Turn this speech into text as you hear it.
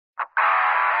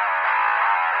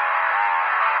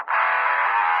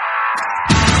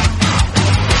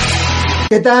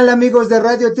¿Qué tal, amigos de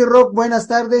Radio T-Rock? Buenas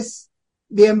tardes.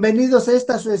 Bienvenidos a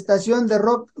esta su estación de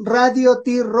rock, Radio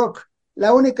T-Rock,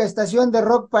 la única estación de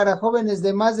rock para jóvenes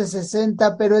de más de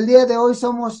 60, pero el día de hoy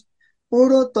somos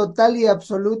puro, total y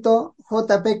absoluto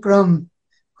J.P.Krom.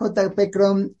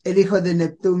 J.P.Krom, el hijo de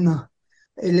Neptuno.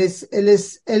 Él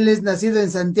es nacido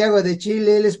en Santiago de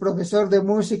Chile, él es profesor de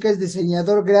música, es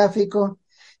diseñador gráfico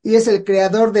y es el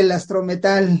creador del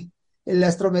astrometal. El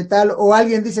astrometal, o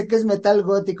alguien dice que es metal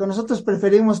gótico. Nosotros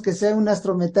preferimos que sea un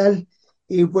astrometal.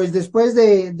 Y pues después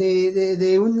de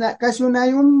casi un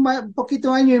año, un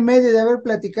poquito año y medio de haber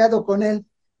platicado con él,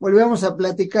 volvemos a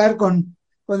platicar con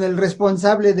el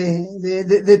responsable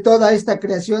de toda esta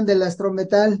creación del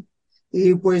astrometal.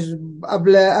 Y pues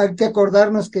hay que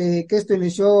acordarnos que esto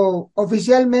inició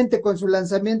oficialmente con su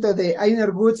lanzamiento de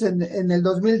Einer Goods en el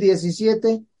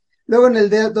 2017. Luego en el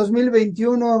de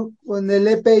 2021 con el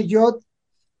EP Yacht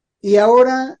y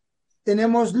ahora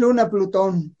tenemos Luna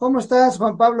Plutón. ¿Cómo estás,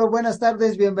 Juan Pablo? Buenas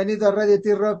tardes, bienvenido a Radio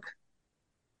T-Rock.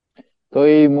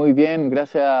 Estoy muy bien,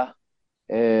 gracias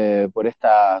por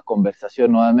esta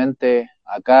conversación nuevamente.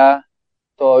 Acá,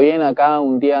 todo bien, acá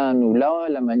un día nublado,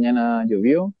 en la mañana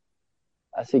llovió,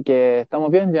 así que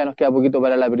estamos bien, ya nos queda poquito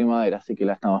para la primavera, así que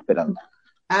la estamos esperando.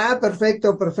 Ah,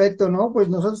 perfecto, perfecto, ¿no? Pues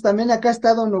nosotros también acá ha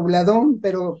estado nubladón,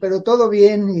 pero todo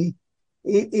bien.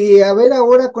 Y a ver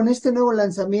ahora con este nuevo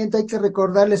lanzamiento hay que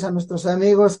recordarles a nuestros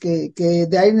amigos que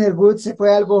The Inner Good se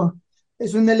fue algo,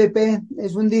 es un LP,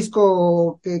 es un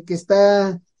disco que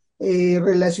está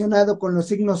relacionado con los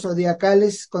signos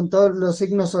zodiacales, con todos los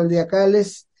signos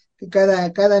zodiacales, que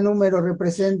cada número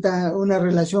representa una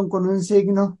relación con un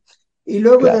signo. Y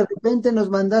luego de Claro, repente nos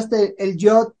mandaste el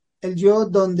yo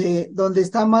donde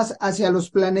está más hacia los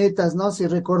planetas, ¿no? Si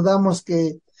recordamos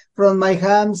que From My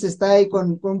Hands está ahí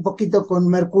con un poquito con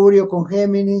Mercurio, con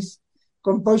Géminis,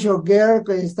 con Push Your Girl,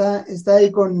 que está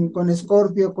ahí con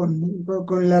Escorpio,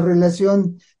 con la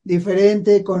relación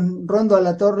diferente, con Rondo a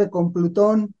la Torre, con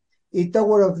Plutón, y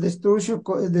Tower of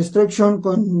Destruction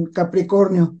con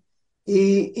Capricornio.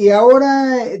 Y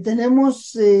ahora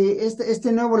tenemos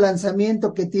este nuevo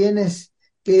lanzamiento que tienes,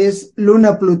 que es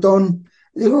Luna Plutón.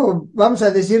 Digo, vamos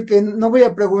a decir que no voy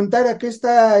a preguntar a qué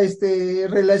está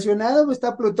relacionado,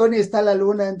 está Plutón y está la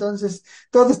Luna, entonces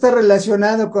todo está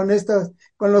relacionado con estos,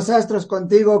 con los astros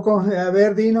contigo, a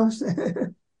ver, dinos.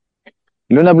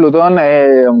 Luna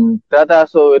Plutón trata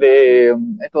sobre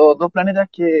estos dos planetas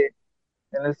que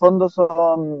en el fondo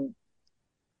son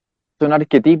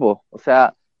arquetipos, o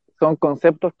sea, son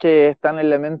conceptos que están en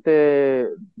la mente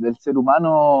del ser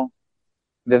humano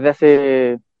desde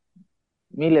hace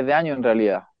miles de años en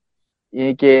realidad.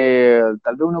 Y que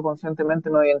tal vez uno conscientemente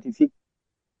no identifica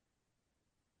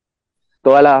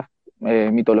todas las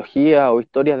mitologías o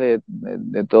historias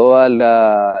de todas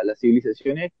las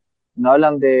civilizaciones, no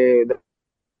hablan de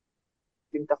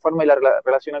distintas formas y la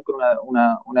relacionan con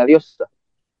una diosa.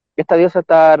 Esta diosa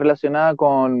está relacionada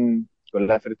con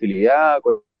la fertilidad,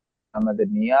 con la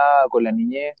maternidad, con la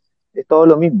niñez, es todo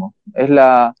lo mismo, es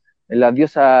la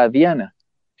diosa Diana.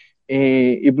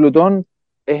 Y Plutón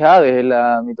es Hades en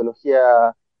la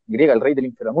mitología griega, el rey del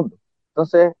inframundo.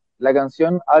 Entonces, la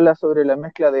canción habla sobre la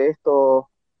mezcla de estos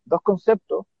dos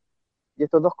conceptos, y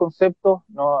estos dos conceptos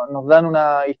nos dan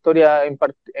una historia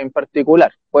en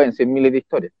particular. Pueden ser miles de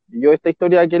historias. Y yo esta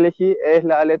historia que elegí es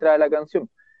la letra de la canción,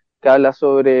 que habla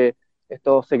sobre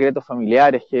estos secretos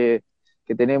familiares que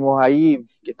tenemos ahí,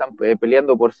 que están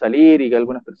peleando por salir y que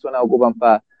algunas personas ocupan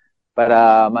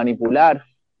para manipular.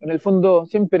 En el fondo,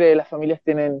 siempre las familias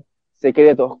tienen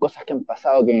secretos, cosas que han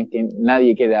pasado que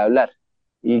nadie quiere hablar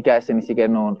y que a veces ni siquiera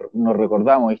nos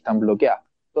recordamos y están bloqueadas.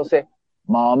 Entonces,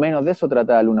 más o menos de eso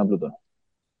trata Luna Plutón.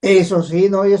 Eso sí,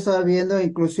 ¿no? Yo estaba viendo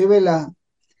inclusive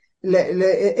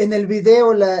en el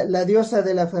video la diosa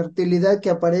de la fertilidad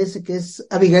que aparece, que es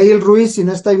Abigail Ruiz, si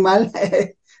no estoy mal.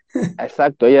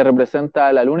 Exacto, ella representa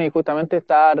a la luna y justamente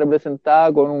está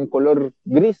representada con un color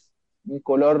gris, un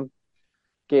color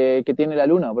que tiene la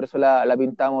luna, por eso la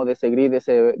pintamos de ese gris,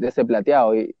 de ese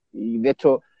plateado. Y de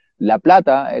hecho, la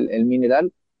plata, el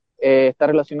mineral, está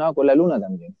relacionado con la luna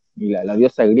también. Y la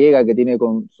diosa griega que tiene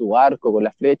con su arco, con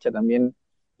la flecha, también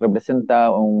representa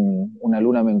una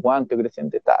luna menguante,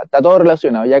 creciente. Está todo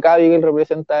relacionado. Y acá Miguel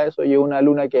representa eso y es una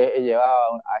luna que es llevada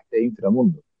a este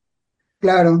inframundo.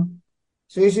 Claro,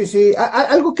 sí, sí, sí.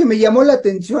 Algo que me llamó la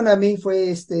atención a mí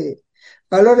fue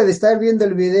a la hora de estar viendo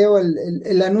el video,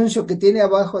 el anuncio que tiene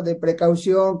abajo de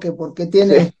precaución, que porque Sí,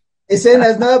 tiene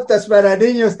escenas no aptas para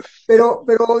niños, pero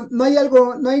no hay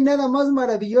algo, no hay nada más no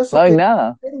maravilloso hay que el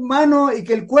nada. ser humano y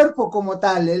que el cuerpo como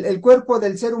tal. El cuerpo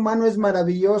del ser humano es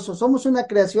maravilloso. Somos una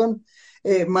creación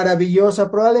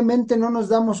maravillosa. Probablemente no nos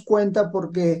damos cuenta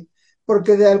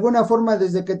porque de alguna forma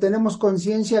desde que tenemos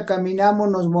conciencia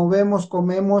caminamos, nos movemos,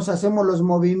 comemos, hacemos los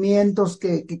movimientos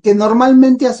que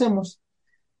normalmente hacemos.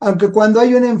 Aunque cuando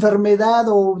hay una enfermedad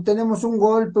o tenemos un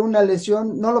golpe, una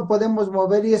lesión, no lo podemos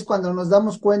mover y es cuando nos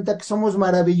damos cuenta que somos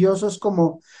maravillosos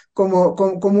como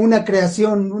una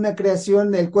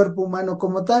creación del cuerpo humano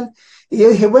como tal. Y yo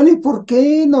dije, bueno, ¿y por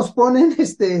qué nos ponen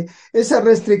esa Es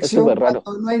restricción súper raro.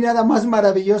 cuando no hay nada más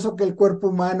maravilloso que el cuerpo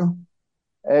humano?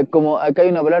 Como acá hay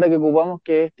una palabra que ocupamos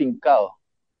que es tincado.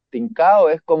 Tincado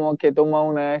es como que toma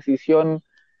una decisión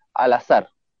al azar,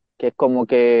 que es como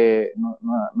que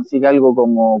no sigue algo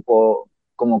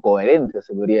como coherente,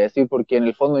 se podría decir, porque en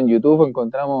el fondo en YouTube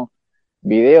encontramos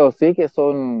videos, sí, que no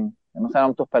son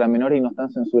aptos para menores y no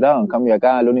están censurados. En cambio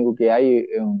acá lo único que hay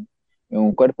es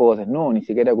un cuerpo desnudo, ni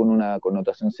siquiera con una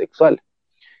connotación sexual,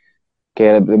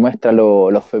 que demuestra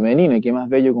lo femenino y qué más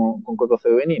bello con cuerpo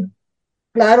femenino.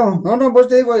 Claro, no, no, pues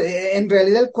te digo, en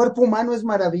realidad el cuerpo humano es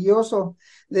maravilloso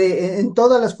en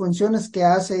todas las funciones que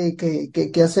hace,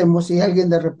 que hacemos, y alguien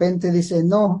de repente dice,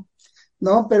 no,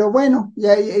 no, pero bueno,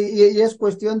 ya es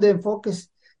cuestión de enfoques,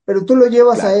 pero tú lo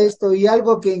llevas a Claro. esto y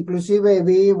algo que inclusive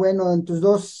vi, bueno, en tus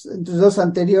dos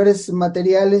anteriores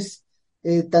materiales,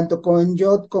 tanto con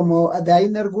Jot como a The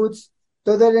Inner Goods,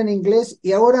 todo era en inglés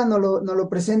y ahora no lo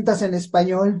presentas en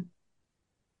español.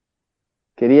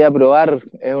 Quería probar,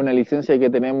 es una licencia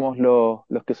que tenemos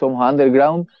los que somos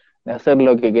underground, de hacer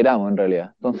lo que queramos en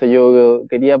realidad. Entonces yo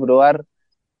quería probar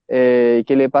qué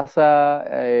le pasa,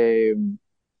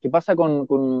 qué pasa con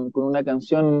una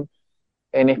canción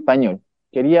en español.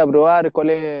 Quería probar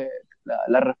cuál es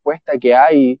la respuesta que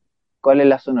hay, cuál es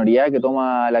la sonoridad que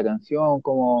toma la canción,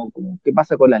 qué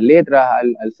pasa con las letras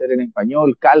al ser en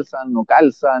español, calzan, no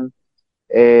calzan.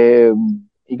 Eh,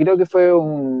 y creo que fue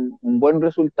un buen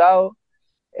resultado.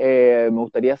 Me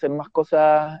gustaría hacer más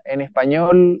cosas en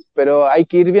español, pero hay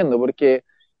que ir viendo porque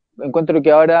encuentro que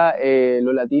ahora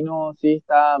lo latino sí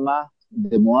está más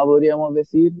de moda, podríamos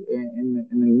decir, en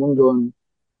el mundo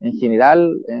en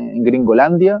general, en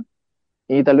Gringolandia,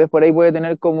 y tal vez por ahí puede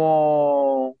tener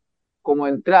como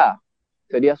entrada.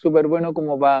 Sería súper bueno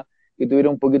como para que tuviera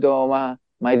un poquito más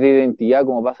de identidad,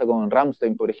 como pasa con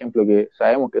Rammstein, por ejemplo, que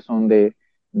sabemos que son de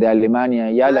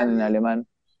Alemania y hablan en alemán.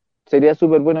 Sería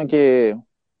súper bueno que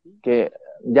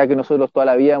ya que nosotros toda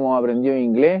la vida hemos aprendido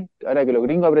inglés, ahora que los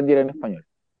gringos aprendieran español.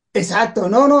 Exacto,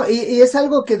 no, no, y es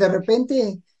algo que de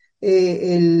repente,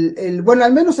 bueno,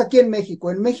 al menos aquí en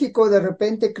México de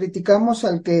repente criticamos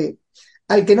al que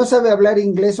no sabe hablar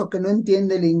inglés o que no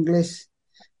entiende el inglés.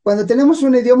 Cuando tenemos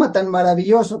un idioma tan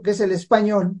maravilloso que es el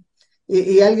español,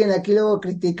 y alguien aquí luego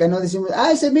critica, ¿no? Decimos,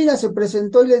 ah, ese mira, se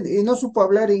presentó y no supo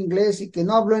hablar inglés y que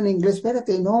no habló en inglés,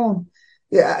 espérate, no.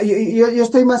 Yo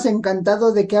estoy más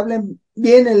encantado de que hablen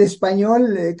bien el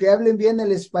español, que hablen bien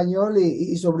el español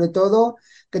y sobre todo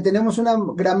que tenemos una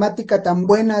gramática tan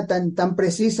buena, tan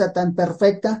precisa, tan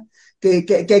perfecta,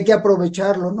 que hay que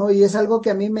aprovecharlo, ¿no? Y es algo que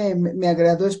a mí me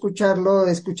agradó escucharlo,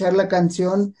 escuchar la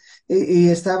canción y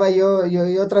estaba yo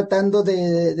tratando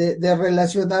de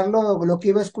relacionarlo, lo que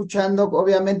iba escuchando,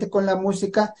 obviamente con la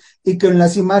música y con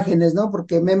las imágenes, ¿no?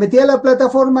 Porque me metí a la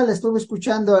plataforma, la estuve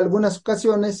escuchando algunas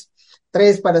ocasiones,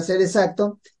 tres para ser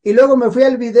exacto, y luego me fui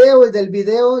al video y del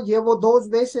video llevo dos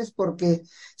veces porque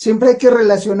siempre hay que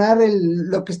relacionar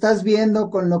lo que estás viendo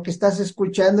con lo que estás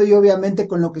escuchando y obviamente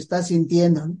con lo que estás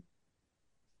sintiendo, ¿no?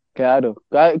 Claro,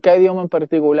 cada idioma en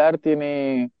particular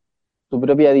tiene su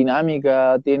propia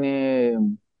dinámica, tiene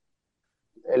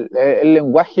el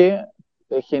lenguaje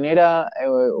genera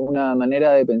una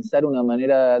manera de pensar, una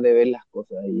manera de ver las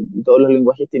cosas y todos los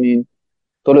lenguajes tienen,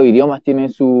 todos los idiomas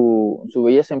tienen su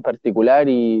belleza en particular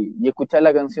y escuchar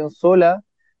la canción sola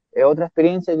es otra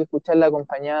experiencia que escucharla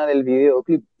acompañada del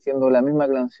videoclip, siendo la misma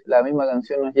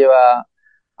canción nos lleva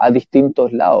a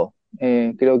distintos lados.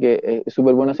 Creo que es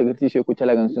súper bueno ese ejercicio de escuchar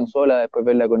la canción sola, después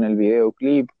verla con el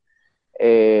videoclip,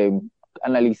 eh,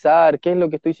 analizar qué es lo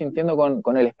que estoy sintiendo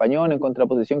con el español en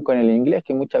contraposición con el inglés,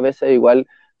 que muchas veces igual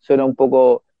suena un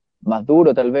poco más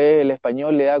duro, tal vez el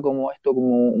español le da como esto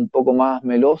como un poco más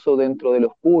meloso dentro de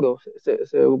los puros, se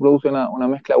produce una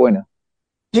mezcla buena.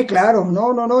 Sí, claro,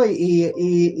 no, no, no, y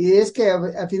es que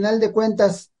a final de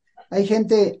cuentas hay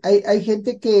gente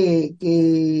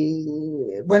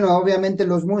bueno, obviamente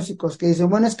los músicos que dicen,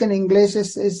 bueno, es que en inglés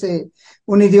es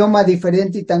un idioma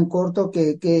diferente y tan corto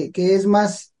que es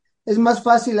más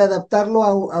fácil adaptarlo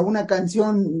a una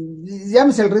canción,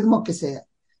 llámese el ritmo que sea.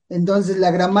 Entonces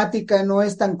la gramática no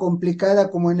es tan complicada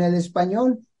como en el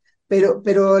español.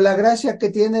 Pero la gracia que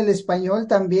tiene el español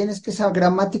también es que esa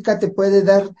gramática te puede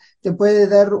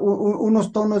dar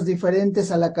unos tonos diferentes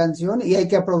a la canción y hay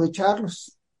que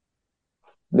aprovecharlos.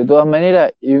 De todas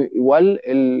maneras, igual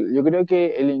yo creo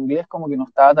que el inglés como que no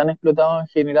estaba tan explotado en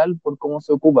general por cómo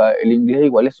se ocupa. El inglés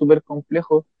igual es súper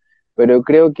complejo, pero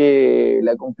creo que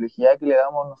la complejidad que le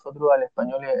damos nosotros al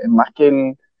español es más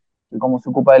que cómo se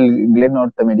ocupa el inglés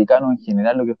norteamericano en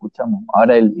general, lo que escuchamos.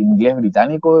 Ahora el inglés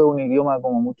británico es un idioma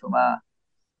como mucho más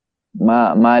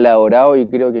elaborado y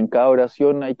creo que en cada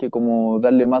oración hay que como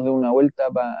darle más de una vuelta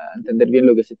para entender bien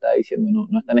lo que se está diciendo. No,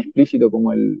 no es tan explícito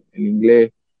como el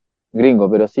inglés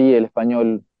gringo, pero sí el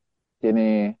español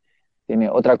tiene, tiene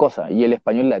otra cosa, y el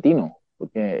español latino,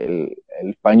 porque el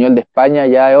español de España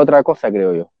ya es otra cosa,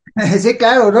 creo yo, Sí,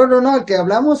 claro, no, no, no, el que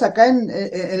hablamos acá en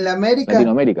la América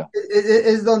Latinoamérica.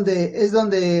 es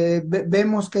donde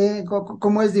vemos que,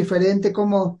 cómo es diferente,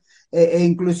 cómo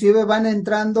inclusive van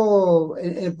entrando,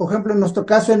 por ejemplo, en nuestro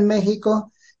caso en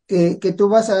México, que tú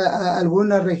vas a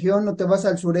alguna región o te vas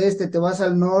al sureste, te vas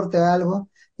al norte, algo,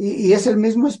 y es el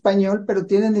mismo español, pero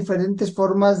tienen diferentes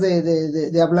formas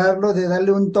de hablarlo, de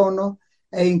darle un tono,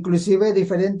 e inclusive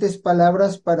diferentes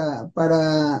palabras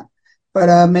para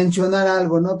mencionar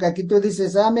algo, ¿no? Que aquí tú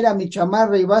dices, ah, mira mi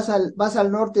chamarra y vas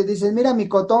al norte y dices, mira mi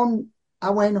cotón. Ah,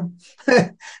 bueno.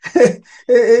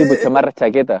 Sí, pues chamarra es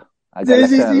chaqueta. Acá Sí,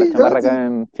 sí, la sí, ¿no? chamarra Sí, acá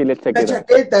en Chile es la chaqueta.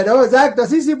 chaqueta, ¿no? Exacto,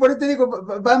 sí, sí, por eso te digo,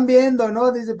 van viendo,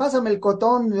 ¿no? Dice, pásame el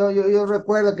cotón. Yo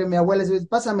recuerdo que mi abuela decía,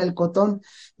 pásame el cotón.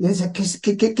 Y yo decía,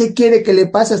 ¿qué quiere que le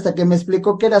pase? Hasta que me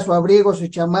explicó que era su abrigo, su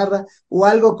chamarra o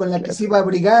algo con la que se Claro. iba a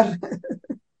abrigar.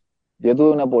 Yo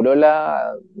tuve una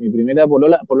polola, mi primera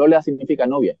polola, polola significa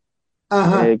novia,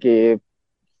 Ajá. que,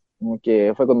 como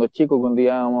que fue cuando chico, cuando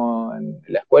íbamos en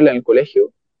la escuela, en el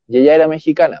colegio, y ella era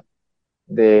mexicana,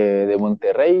 de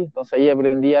Monterrey, entonces ahí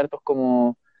aprendí hartos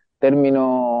como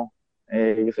términos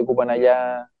que se ocupan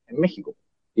allá en México.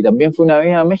 Y también fui una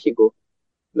vez a México,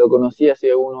 lo conocí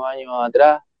hace unos años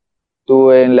atrás,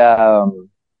 estuve las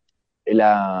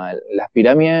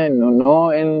pirámides, no,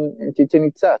 no en Chichen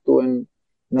Itza, estuve en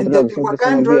En otro lado que siempre se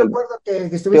me Teotihuacán, yo olvida, recuerdo que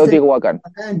estuviste en Teotihuacán,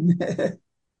 Teotihuacán.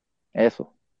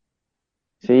 eso.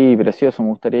 Sí, precioso, me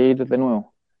gustaría ir de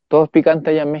nuevo. Todo es picante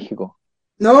allá en México.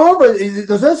 No, pues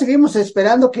nosotros seguimos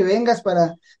esperando que vengas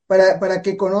para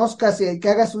que conozcas y que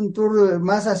hagas un tour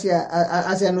más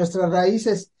hacia nuestras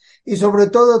raíces. Y sobre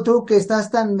todo tú que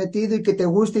estás tan metido y que te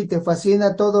gusta y te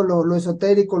fascina todo lo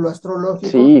esotérico, lo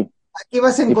astrológico, Sí,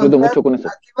 disfruto mucho con eso.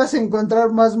 aquí vas a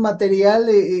encontrar más material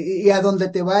y a donde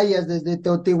te vayas, desde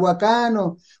Teotihuacán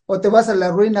o te vas a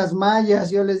las ruinas mayas.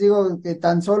 Yo les digo que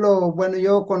tan solo, bueno,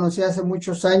 yo conocí hace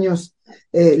muchos años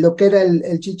lo que era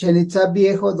el Chichen Itzá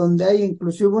viejo, donde hay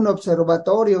inclusive un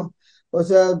observatorio. O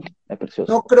sea, Es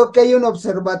precioso. no creo que haya un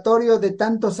observatorio de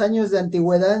tantos años de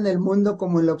antigüedad en el mundo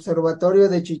como el observatorio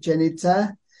de Chichen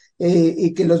Itzá,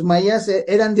 y que los mayas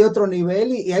eran de otro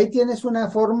nivel, y ahí tienes una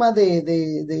forma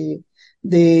de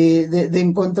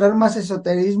encontrar más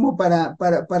esoterismo para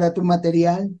tu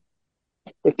material.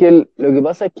 Es que lo que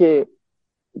pasa es que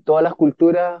todas las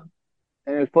culturas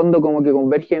en el fondo como que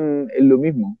convergen en lo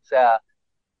mismo. O sea,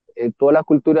 todas las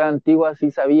culturas antiguas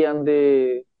sí sabían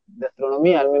de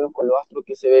astronomía, al menos con los astros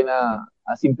que se ven a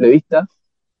simple vista,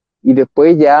 y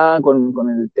después ya con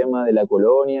el tema de la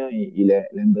colonia y la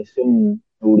invasión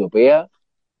europea,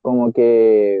 como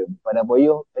que para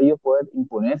ellos poder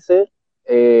imponerse,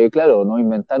 claro, nos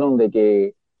inventaron de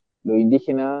que los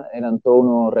indígenas eran todos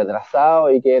unos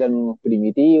retrasados y que eran unos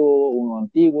primitivos, unos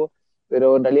antiguos,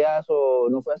 pero en realidad eso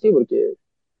no fue así porque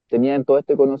tenían todo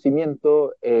este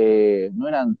conocimiento, no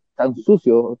eran tan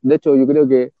sucios. De hecho, yo creo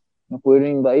que nos pudieron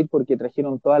invadir porque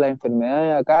trajeron todas las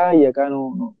enfermedades acá y acá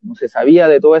no se sabía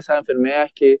de todas esas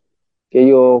enfermedades que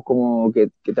ellos como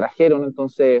que trajeron.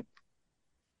 Entonces,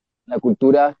 las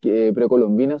culturas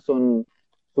precolombinas son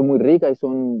muy ricas y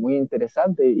son muy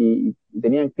interesantes y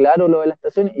tenían claro lo de la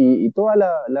estación y todas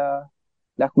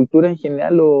las culturas en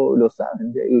general lo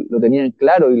saben, lo tenían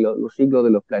claro y los ciclos de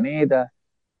los planetas,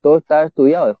 todo estaba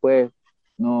estudiado. Después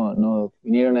no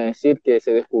vinieron a decir que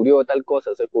se descubrió tal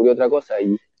cosa, se descubrió otra cosa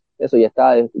y eso ya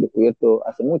estaba descubierto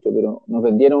hace mucho, pero nos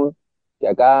vendieron que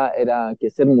acá era que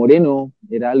ser moreno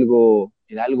era algo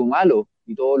malo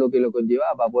y todo lo que lo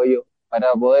conllevaba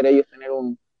para poder ellos tener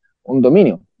un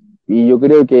dominio. Y yo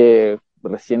creo que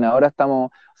recién ahora estamos,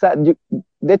 o sea,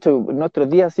 de hecho, en nuestros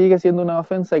días sigue siendo una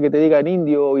ofensa que te digan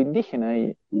indio o indígena,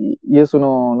 y eso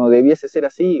no debiese ser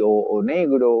así, o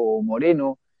negro o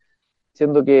moreno,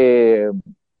 siendo que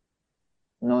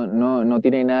no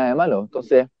tiene nada de malo.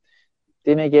 Entonces,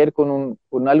 tiene que ver con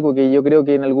algo que yo creo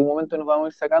que en algún momento nos vamos a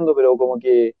ir sacando, pero como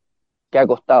que ha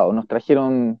costado. Nos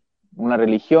trajeron una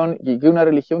religión, y que una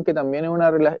religión que también es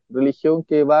una religión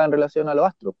que va en relación a los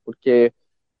astros, porque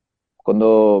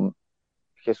cuando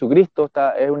Jesucristo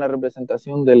es una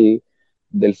representación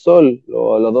del Sol,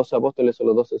 los 12 apóstoles son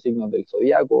los 12 signos del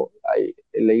zodiaco.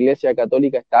 En la Iglesia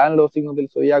Católica están los signos del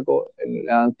zodiaco en el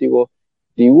antiguo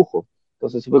dibujo.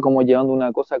 Entonces se fue como llevando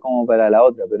una cosa como para la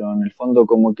otra, pero en el fondo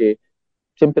como que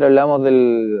siempre hablamos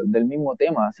del mismo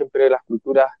tema, siempre las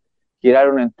culturas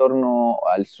giraron en torno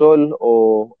al Sol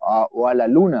o a la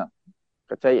Luna.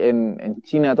 ¿Cachai? En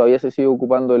China todavía se sigue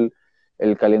ocupando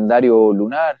el calendario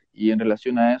lunar y en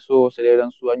relación a eso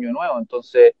celebran su año nuevo.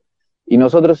 Entonces, y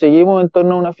nosotros seguimos en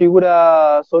torno a una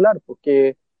figura solar,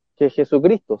 porque que es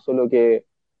Jesucristo, solo que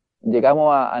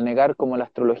llegamos a negar como la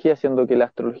astrología, siendo que la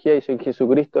astrología y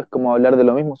Jesucristo es como hablar de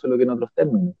lo mismo, solo que en otros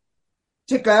términos.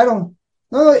 Sí, claro.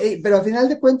 No, pero al final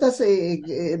de cuentas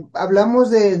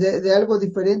hablamos de algo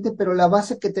diferente, pero la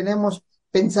base que tenemos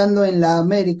pensando en la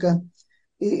América,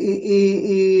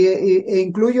 e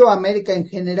incluyo América en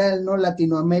general, no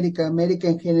Latinoamérica, América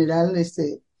en general,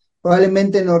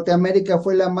 probablemente Norteamérica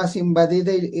fue la más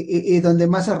invadida y donde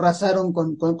más arrasaron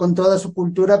con toda su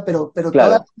cultura, pero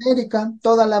Claro,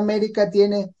 Toda la América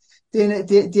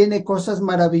tiene cosas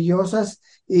maravillosas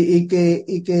y que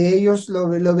ellos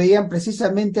lo veían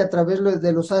precisamente a través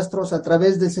de los astros, a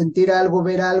través de sentir algo,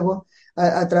 ver algo,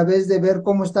 a través de ver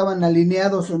cómo estaban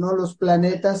alineados o no los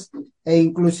planetas, e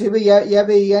inclusive ya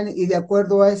veían, y de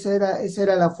acuerdo a esa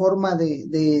era la forma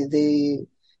de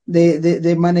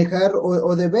manejar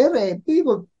o de ver,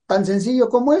 digo, tan sencillo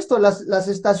como esto, las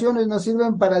estaciones nos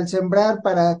sirven para el sembrar,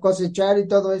 para cosechar y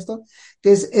todo esto,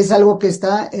 que es algo que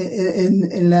está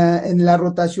en la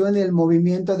rotación y el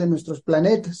movimiento de nuestros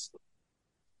planetas.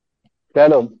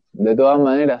 claro, de todas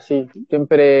maneras, sí,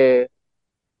 siempre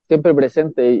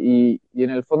presente y en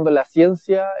el fondo la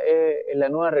ciencia es la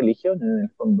nueva religión, en el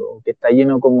fondo, que está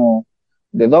lleno como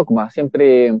de dogmas,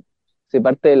 siempre se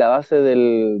parte de la base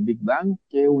del Big Bang,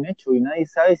 que es un hecho y nadie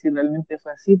sabe si realmente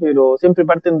fue así, pero siempre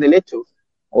parten del hecho,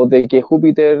 o de que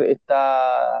Júpiter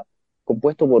está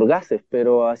compuesto por gases,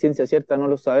 pero a ciencia cierta no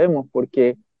lo sabemos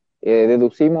porque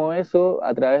deducimos eso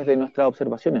a través de nuestras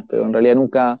observaciones, pero en realidad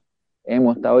nunca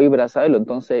hemos estado ahí para saberlo,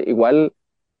 entonces igual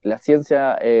la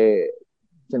ciencia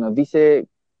se nos dice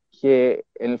que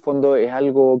en el fondo es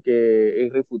algo que es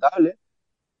irrefutable,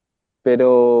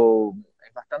 pero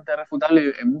es bastante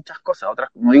refutable en muchas cosas. Otras,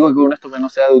 no digo que con esto que no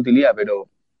sea de utilidad, pero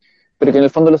que en el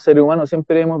fondo los seres humanos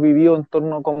siempre hemos vivido en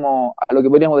torno como a lo que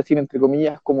podríamos decir, entre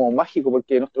comillas, como mágico,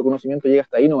 porque nuestro conocimiento llega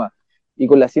hasta ahí nomás. Y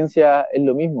con la ciencia es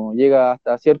lo mismo, llega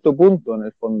hasta cierto punto en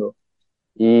el fondo.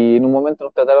 Y en un momento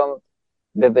nos trataron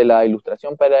desde la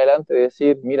ilustración para adelante de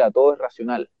decir, mira, todo es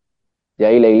racional. Y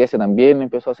ahí la iglesia también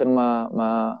empezó a ser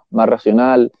más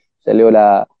racional, salió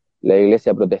la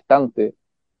iglesia protestante,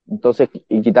 entonces,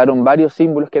 y quitaron varios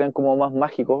símbolos que eran como más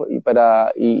mágicos y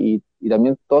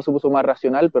también todo se puso más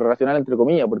racional, pero racional entre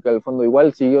comillas, porque al fondo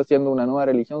igual siguió siendo una nueva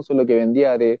religión, solo que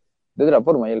vendía de otra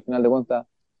forma, y al final de cuentas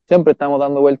siempre estamos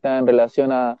dando vueltas en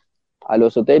relación a lo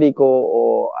esotérico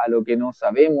o a lo que no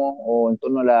sabemos o en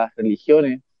torno a las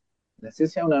religiones. La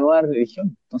ciencia es una nueva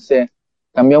religión. Entonces,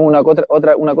 cambiamos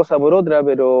una cosa por otra,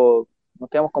 pero nos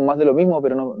quedamos con más de lo mismo,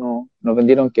 pero nos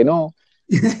vendieron que no.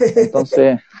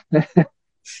 Entonces,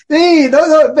 Sí, no,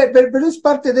 pero es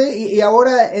parte y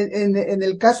ahora en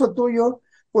el caso tuyo,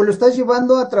 pues lo estás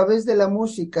llevando a través de la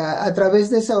música, a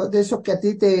través de eso que a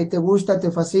ti te gusta,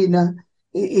 te fascina,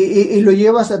 y lo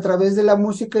llevas a través de la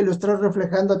música y lo estás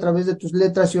reflejando a través de tus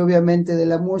letras y obviamente de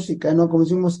la música, ¿no? Como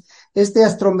decimos, este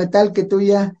astrometal que tú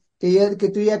ya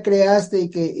creaste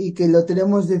y que lo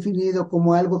tenemos definido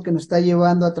como algo que nos está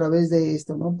llevando a través de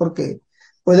esto, ¿no? Porque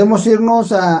podemos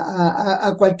irnos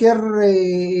a cualquier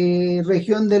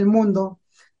región del mundo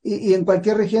y en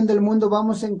cualquier región del mundo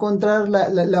vamos a encontrar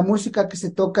la música que se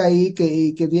toca ahí,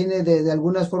 que viene de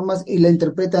algunas formas y la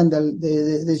interpretan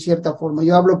de cierta forma.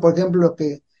 Yo hablo, por ejemplo,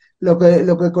 lo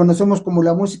que conocemos como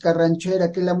la música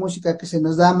ranchera, que es la música que se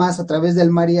nos da más a través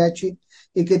del mariachi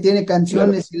y que tiene claro,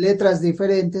 canciones y letras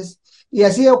diferentes. Y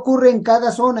así ocurre en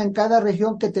cada zona, en cada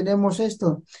región que tenemos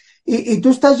esto. Y tú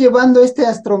estás llevando este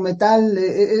astrometal,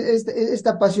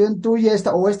 esta pasión tuya,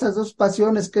 o estas dos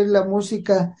pasiones que es la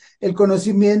música, el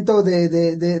conocimiento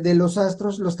de los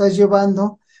astros, lo estás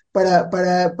llevando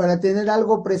para tener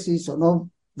algo preciso,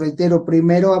 ¿no? Reitero,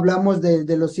 primero hablamos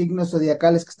de los signos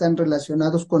zodiacales que están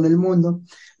relacionados con el mundo,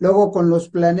 luego con los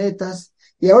planetas,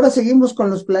 y ahora seguimos con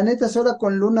los planetas, ahora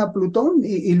con Luna Plutón,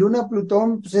 y Luna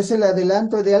Plutón pues es el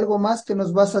adelanto de algo más que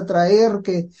nos vas a traer,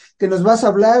 que nos vas a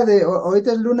hablar de,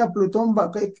 ahorita es Luna Plutón,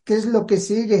 ¿qué es lo que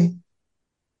sigue?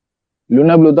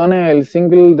 Luna Plutón es el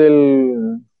single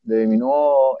de mi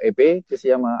nuevo EP que se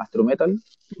llama Astro Metal,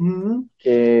 Ujú.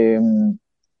 que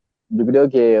yo creo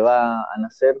que va a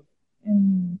nacer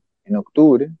en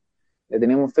octubre. le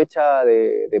tenemos fecha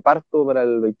de parto para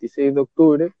el 26 de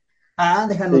octubre, Ah,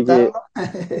 deja así que anotarlo.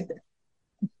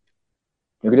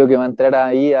 yo creo que va a entrar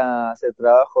ahí a hacer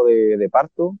trabajo de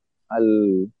parto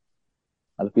al,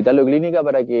 al hospital o clínica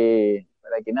para que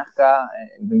nazca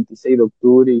el 26 de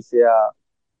octubre y sea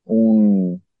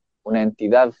un, una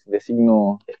entidad de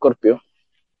signo Escorpio.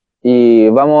 Y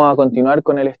vamos a continuar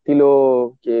con el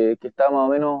estilo que está más o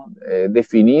menos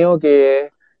definido,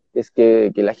 que es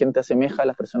que la gente asemeja,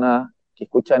 las personas que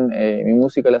escuchan mi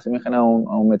música la asemejan a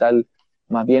un metal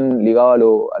más bien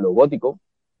ligado a lo gótico,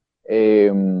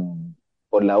 eh,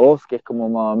 por la voz, que es como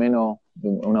más o menos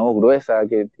una voz gruesa,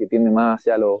 que tiende más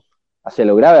hacia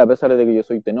lo grave, a pesar de que yo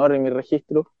soy tenor en mi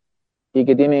registro, y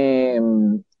que tiene,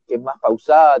 que es más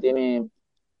pausada, tiene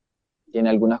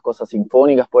algunas cosas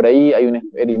sinfónicas por ahí, hay un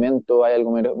experimento, hay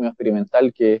algo medio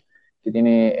experimental que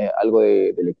tiene algo de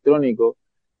electrónico.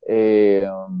 Eh,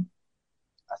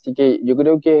 Así que yo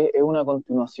creo que es una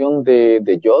continuación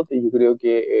de Jot, y yo creo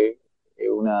que es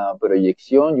una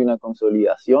proyección y una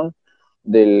consolidación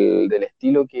del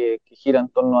estilo que gira en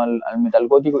torno al metal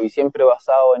gótico y siempre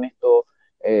basado en esto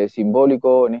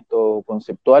simbólico, en esto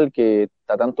conceptual que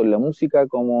está tanto en la música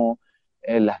como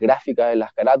en las gráficas, en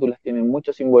las carátulas, tienen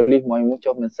mucho simbolismo, hay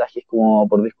muchos mensajes como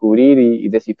por descubrir y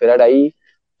descifrar ahí.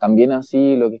 También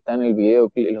así lo que está en el video,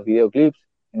 en los videoclips,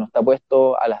 que no está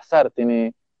puesto al azar,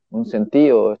 tiene un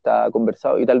sentido, está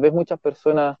conversado, y tal vez muchas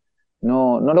personas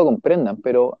no lo comprendan,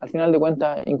 pero al final de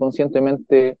cuentas,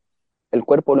 inconscientemente, el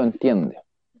cuerpo lo entiende.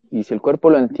 Y si el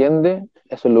cuerpo lo entiende,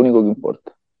 eso es lo único que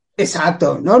importa.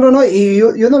 Exacto, no, no, no, y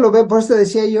yo no lo veo, por eso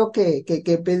decía yo que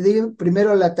pedí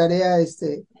primero la tarea,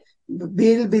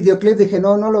 vi el videoclip, dije,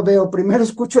 no, no lo veo, primero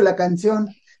escucho la canción,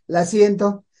 la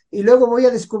siento, y luego voy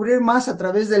a descubrir más a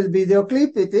través del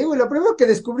videoclip, y te digo, lo primero que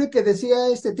descubrí que decía,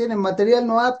 tiene material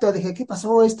no apto, dije, ¿qué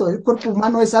pasó esto? El cuerpo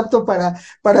humano es apto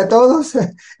para todos,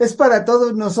 es para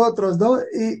todos nosotros, ¿no?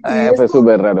 Y Fue esto,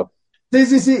 súper raro. sí,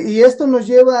 sí, sí, y esto nos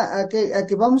lleva a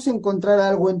que vamos a encontrar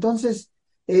algo, entonces,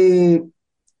 eh,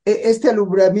 este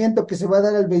alumbramiento que se va a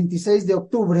dar el 26 de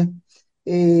octubre,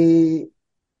 eh,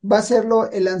 ¿va a serlo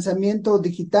el lanzamiento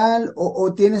digital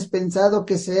o tienes pensado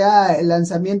que sea el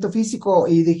lanzamiento físico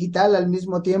y digital al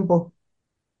mismo tiempo?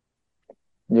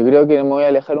 Yo creo que me voy a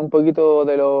alejar un poquito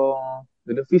de lo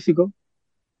físico.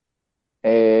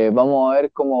 Vamos a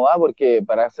ver cómo va, porque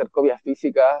para hacer copias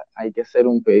físicas hay que hacer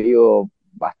un pedido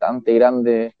bastante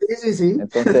grande, Sí, sí, sí.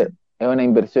 entonces es una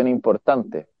inversión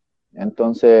importante.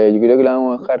 Entonces yo creo que lo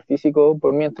vamos a dejar físico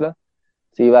por mientras.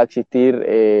 Sí va a existir,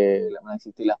 van a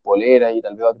existir las poleras y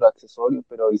tal vez otros accesorios,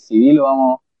 pero el CD lo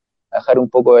vamos a dejar un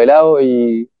poco de lado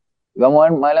y vamos a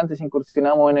ver más adelante si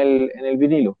incursionamos en el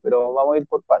vinilo, pero vamos a ir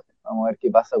por partes, vamos a ver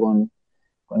qué pasa con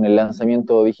el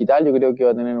lanzamiento digital. Yo creo que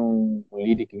va a tener un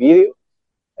lyric video,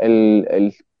 el,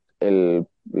 el,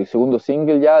 el segundo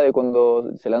single ya de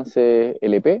cuando se lance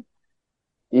el EP,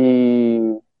 y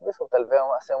eso, tal vez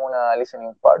hacemos una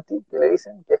listening party, que le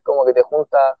dicen, que es como que te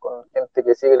juntas con gente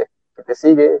que te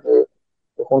sigue, que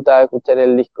te juntas a escuchar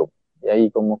el disco, y ahí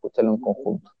como escucharlo en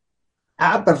conjunto.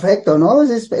 Ah, perfecto, ¿no?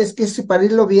 Es que es para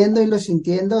irlo viendo, irlo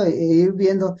sintiendo, ir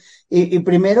viendo. Y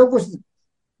primero, pues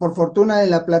por fortuna en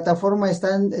la plataforma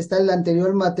está el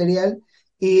anterior material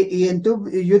y en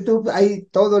YouTube hay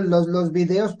todos los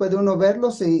videos, puede uno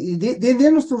verlos y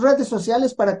dinos tus redes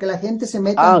sociales para que la gente se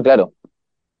meta. Ah, claro.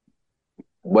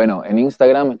 Bueno, en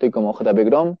Instagram estoy como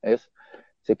JP.Krom,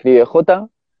 se escribe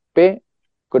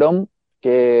J.P.Krom,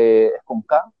 que es con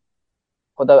K,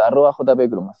 arroba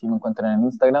JP.Krom, así me encuentran en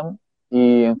Instagram.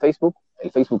 Y en Facebook,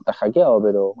 el Facebook está hackeado,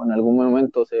 pero en algún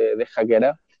momento se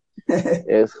deshackeará.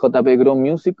 Es JP.Krom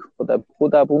Music,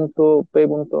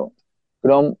 J.P.Krom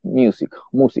Music,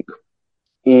 Music.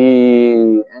 Y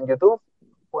en YouTube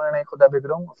ponen ahí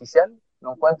JP.Krom oficial,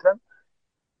 lo encuentran.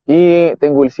 Y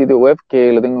tengo el sitio web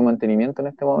que lo tengo en mantenimiento en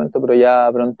este momento, pero ya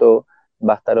pronto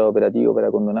va a estar operativo para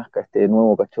cuando nazca este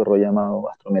nuevo cachorro llamado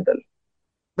Astrometal.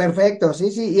 Perfecto,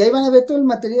 sí, sí, y ahí van a ver todo el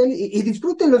material y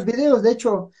disfruten los videos. De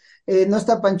hecho, no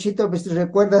está Panchito, pues si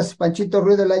recuerdas, Panchito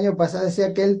Ruido el año pasado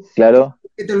decía Claro,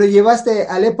 que te lo llevaste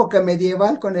a la época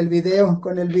medieval con el video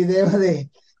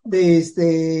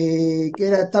de que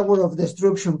era Tower of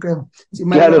Destruction, creo, si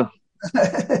mal no. claro.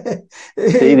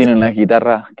 Sí, tiene unas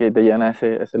guitarras que te llevan a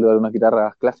ese lugar, unas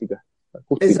guitarras clásicas,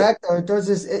 acústicas. Exacto,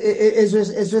 entonces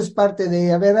eso es parte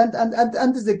de, a ver,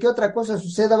 antes de que otra cosa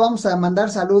suceda, vamos a mandar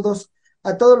saludos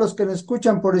a todos los que nos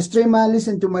escuchan por Streama,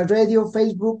 Listen to My Radio,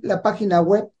 Facebook, la página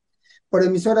web, por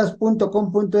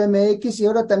emisoras.com.mx y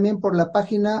ahora también por la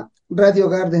página Radio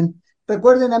Garden.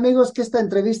 Recuerden, amigos, que esta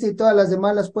entrevista y todas las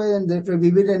demás las pueden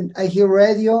revivir en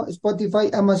iHeartRadio,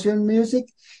 Spotify, Amazon Music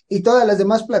y todas las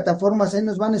demás plataformas. Ahí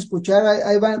nos van a escuchar,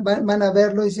 ahí van a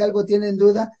verlo, y si algo tienen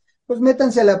duda, pues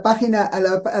métanse a la página,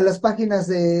 a las páginas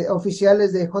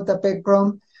oficiales de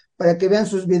J.P.Krom para que vean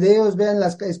sus videos,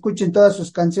 escuchen todas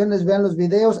sus canciones, vean los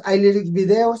videos, hay lyrics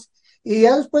videos. Y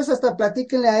ya después hasta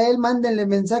platíquenle a él, mándenle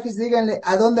mensajes, díganle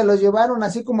a dónde los llevaron,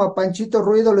 así como a Panchito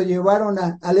Ruido lo llevaron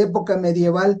a la época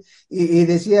medieval y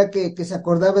decía que se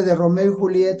acordaba de Romeo y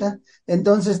Julieta.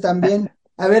 Entonces también,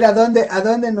 a ver a dónde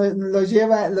los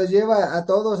lleva a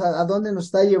todos, a dónde nos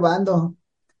está llevando,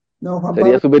 ¿no, Juan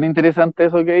Sería Pablo? súper interesante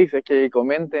eso que dices, que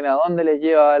comenten a dónde les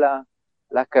lleva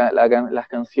las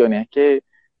canciones, qué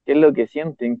es lo que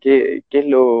sienten, qué es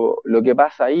lo que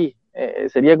pasa ahí.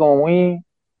 Sería como muy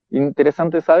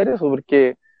interesante saber eso,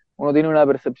 porque uno tiene una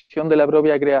percepción de la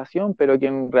propia creación, pero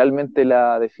quien realmente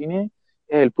la define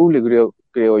es el público,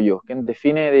 creo yo. Quien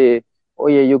define de,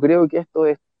 oye, yo creo que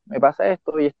me pasa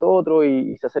esto y esto otro,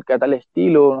 y se acerca a tal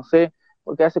estilo, no sé,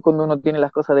 porque a veces cuando uno tiene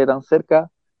las cosas de tan cerca,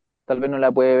 tal vez no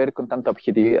la puede ver con tanta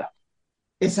objetividad.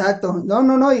 Exacto,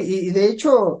 no, y de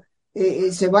hecho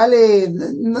se vale,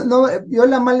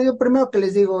 yo primero que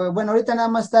les digo, bueno, ahorita nada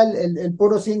más está el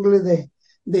puro single de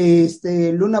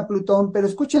Luna Plutón, pero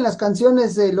escuchen las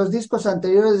canciones de los discos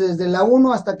anteriores desde la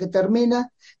uno hasta que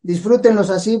termina, disfrútenlos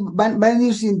así, van a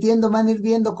ir sintiendo, van a ir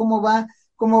viendo cómo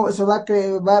se va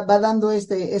dando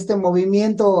este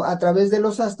movimiento a través de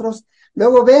los astros.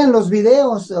 Luego vean los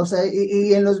videos, o sea,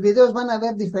 y en los videos van a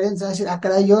ver diferencias. Decir, ah,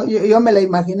 caray, yo me la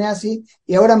imaginé así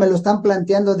y ahora me lo están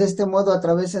planteando de este modo a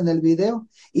través en el video.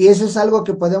 Y eso es algo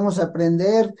que podemos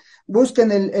aprender.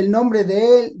 Busquen el nombre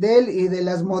de él y de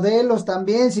las modelos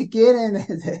también, si quieren.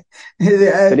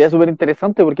 Sería súper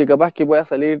interesante porque capaz que pueda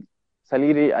salir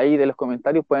ahí de los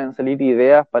comentarios, pueden salir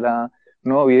ideas para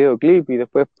un nuevo videoclip y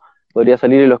después podría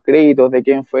salir en los créditos de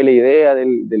quién fue la idea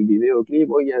del videoclip,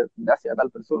 oye, gracias a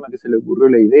tal persona que se le ocurrió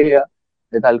la idea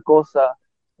de tal cosa,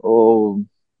 o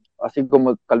así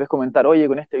como tal vez comentar, oye,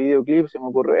 con este videoclip se me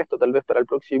ocurre esto, tal vez para el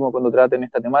próximo cuando traten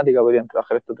esta temática podrían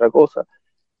trabajar esta otra cosa.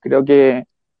 Creo que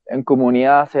en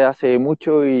comunidad se hace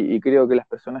mucho y creo que las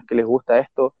personas que les gusta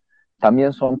esto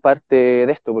también son parte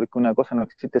de esto, porque una cosa no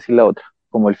existe sin la otra,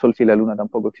 como el sol sin la luna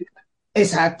tampoco existe.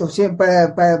 Exacto, siempre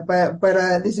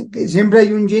dicen que siempre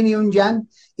hay un yin y un yang,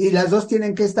 y las dos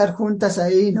tienen que estar juntas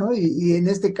ahí, ¿no? Y en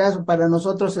este caso, para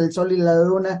nosotros, el sol y la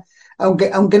luna,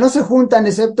 aunque no se juntan,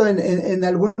 excepto en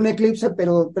algún eclipse,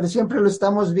 pero siempre lo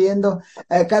estamos viendo,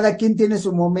 cada quien tiene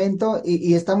su momento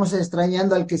y estamos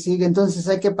extrañando al que sigue, entonces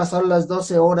hay que pasar las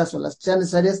 12 horas o las que sean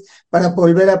necesarias para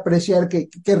volver a apreciar que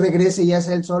regrese ya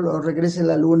sea el sol o regrese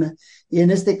la luna. Y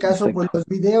en este caso, pues Exacto. los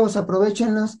videos,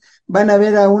 aprovechenlos, van a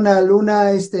ver a una alumna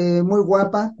muy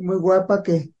guapa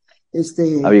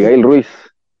Abigail Ruiz,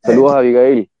 saludos a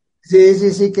Abigail.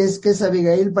 sí, que es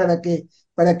Abigail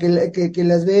que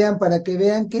las vean, para que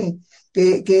vean que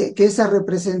esa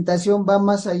representación va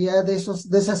más allá de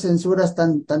esas censuras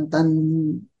tan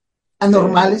Sí.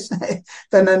 anormales,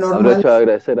 tan anormales. Aprovecho de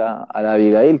agradecer a la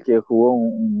Abigail que jugó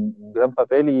un gran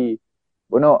papel y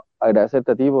bueno,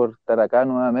 agradecerte a ti por estar acá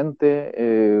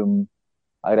nuevamente,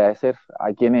 agradecer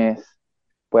a quienes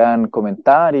puedan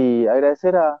comentar y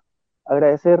agradecer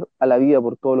a la vida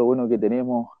por todo lo bueno que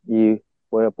tenemos y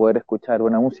poder escuchar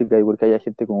buena música y porque haya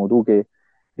gente como tú que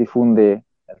difunde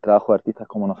el trabajo de artistas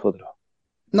como nosotros.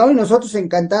 No, y nosotros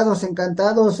encantados,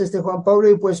 Juan Pablo,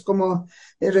 y pues como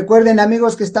recuerden,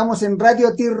 amigos, que estamos en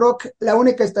Radio T-Rock, la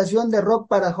única estación de rock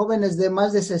para jóvenes de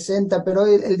más de 60, pero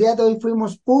hoy, el día de hoy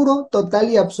fuimos puro, total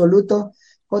y absoluto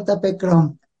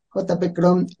J.P.Krom,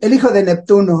 J.P.Krom, el hijo de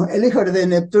Neptuno,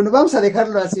 vamos a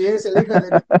dejarlo así, es el hijo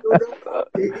de Neptuno,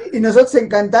 y nosotros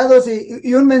encantados,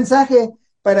 y un mensaje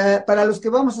para los que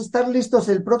vamos a estar listos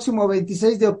el próximo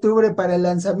 26 de octubre para el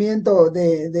lanzamiento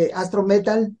de Astro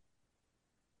Metal.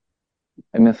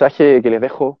 El mensaje que les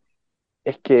dejo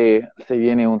es que se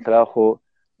viene un trabajo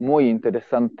muy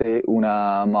interesante,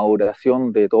 una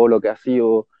maduración de todo lo que ha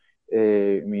sido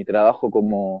mi trabajo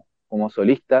como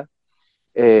solista.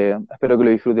 Espero que lo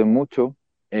disfruten mucho,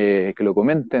 que lo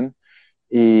comenten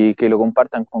y que lo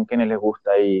compartan con quienes les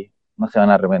gusta y no se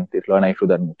van a arrepentir, lo van a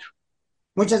disfrutar mucho.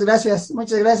 Muchas gracias,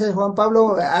 Juan Pablo.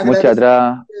 Muchas Agradezco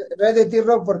atrás, a Radio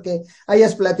T-Rock porque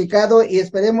hayas platicado y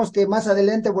esperemos que más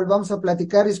adelante volvamos a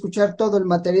platicar y escuchar todo el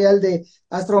material de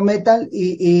Astro Metal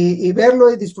y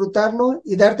verlo y disfrutarlo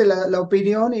y darte la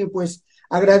opinión y pues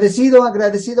agradecido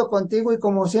contigo y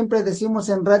como siempre decimos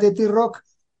en Radio T-Rock,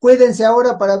 cuídense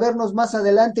ahora para vernos más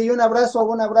adelante y un abrazo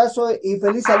y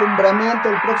feliz alumbramiento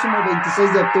el próximo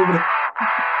 26 de octubre.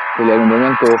 pelear un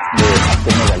momento de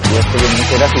hacer metal.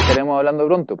 Muchas gracias, estaremos hablando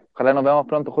pronto. Ojalá nos veamos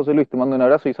pronto, José Luis. Te mando un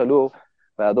abrazo y saludos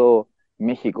para todo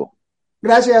México.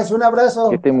 Gracias, un Que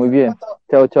abrazo. estén muy bien.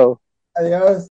 Chao, chao. Adiós.